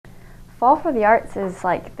Fall for the Arts is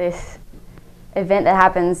like this event that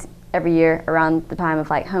happens every year around the time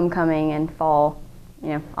of like homecoming and fall,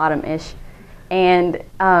 autumn-ish. And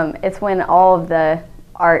it's when all of the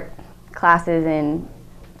art classes and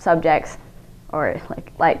subjects, or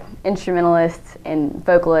like instrumentalists and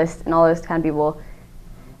vocalists and all those kind of people,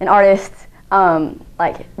 and artists,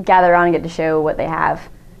 like gather around and get to show what they have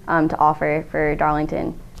to offer for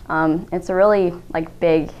Darlington. It's a really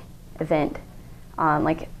big event.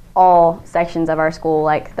 Like all sections of our school,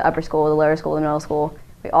 like the upper school, the lower school, the middle school,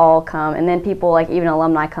 we all come, and then people even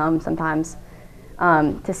alumni come sometimes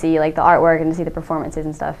to see the artwork and to see the performances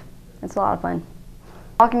and stuff. It's a lot of fun.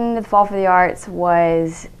 Walking into the Fall for the Arts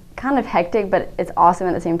was kind of hectic, but it's awesome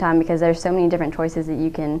at the same time because there's so many different choices that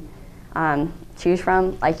you can choose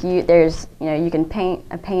from. You can paint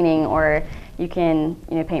a painting, or you can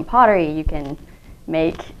paint pottery. You can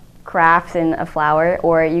make crafts in a flower,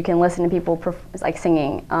 or you can listen to people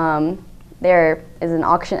singing. There is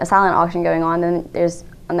a silent auction going on. Then there's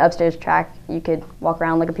on the upstairs track. You could walk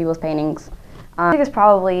around, look at people's paintings. I think it's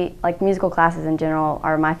probably musical classes in general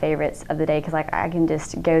are my favorites of the day because I can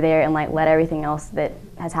just go there and let everything else that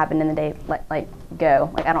has happened in the day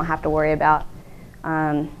go. I don't have to worry about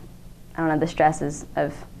the stresses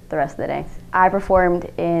of the rest of the day. I performed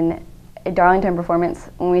in a Darlington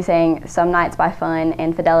performance when we sang Some Nights by Fun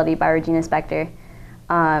and Fidelity by Regina Spektor.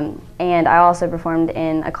 And I also performed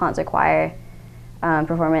in a concert choir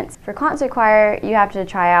performance. For concert choir, you have to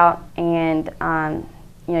try out and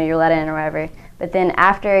you're let in or whatever. But then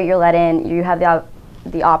after you're let in, you have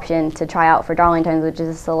the option to try out for Darlingtons, which is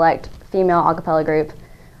a select female a cappella group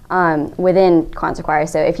within concert choir.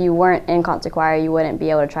 So if you weren't in concert choir, you wouldn't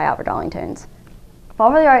be able to try out for Darlingtons. Fall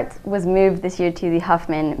for the Arts was moved this year to the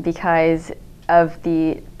Huffman because of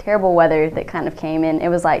the terrible weather that kind of came in. It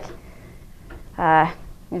was it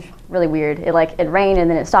was really weird. It rained and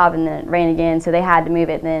then it stopped and then it rained again, so they had to move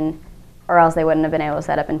it then, or else they wouldn't have been able to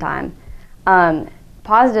set up in time.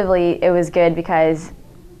 Positively, it was good because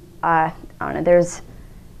it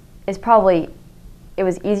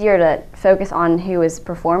was easier to focus on who was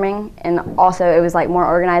performing, and also it was more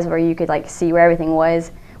organized where you could see where everything was.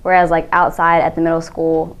 Whereas outside at the middle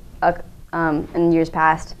school in years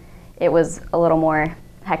past, it was a little more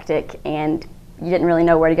hectic and you didn't really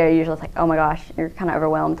know where to go. You're usually oh my gosh, you're kind of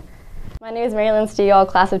overwhelmed. My name is Stegall,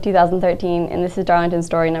 class of 2013, and this is Darlington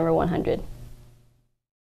Story number 100.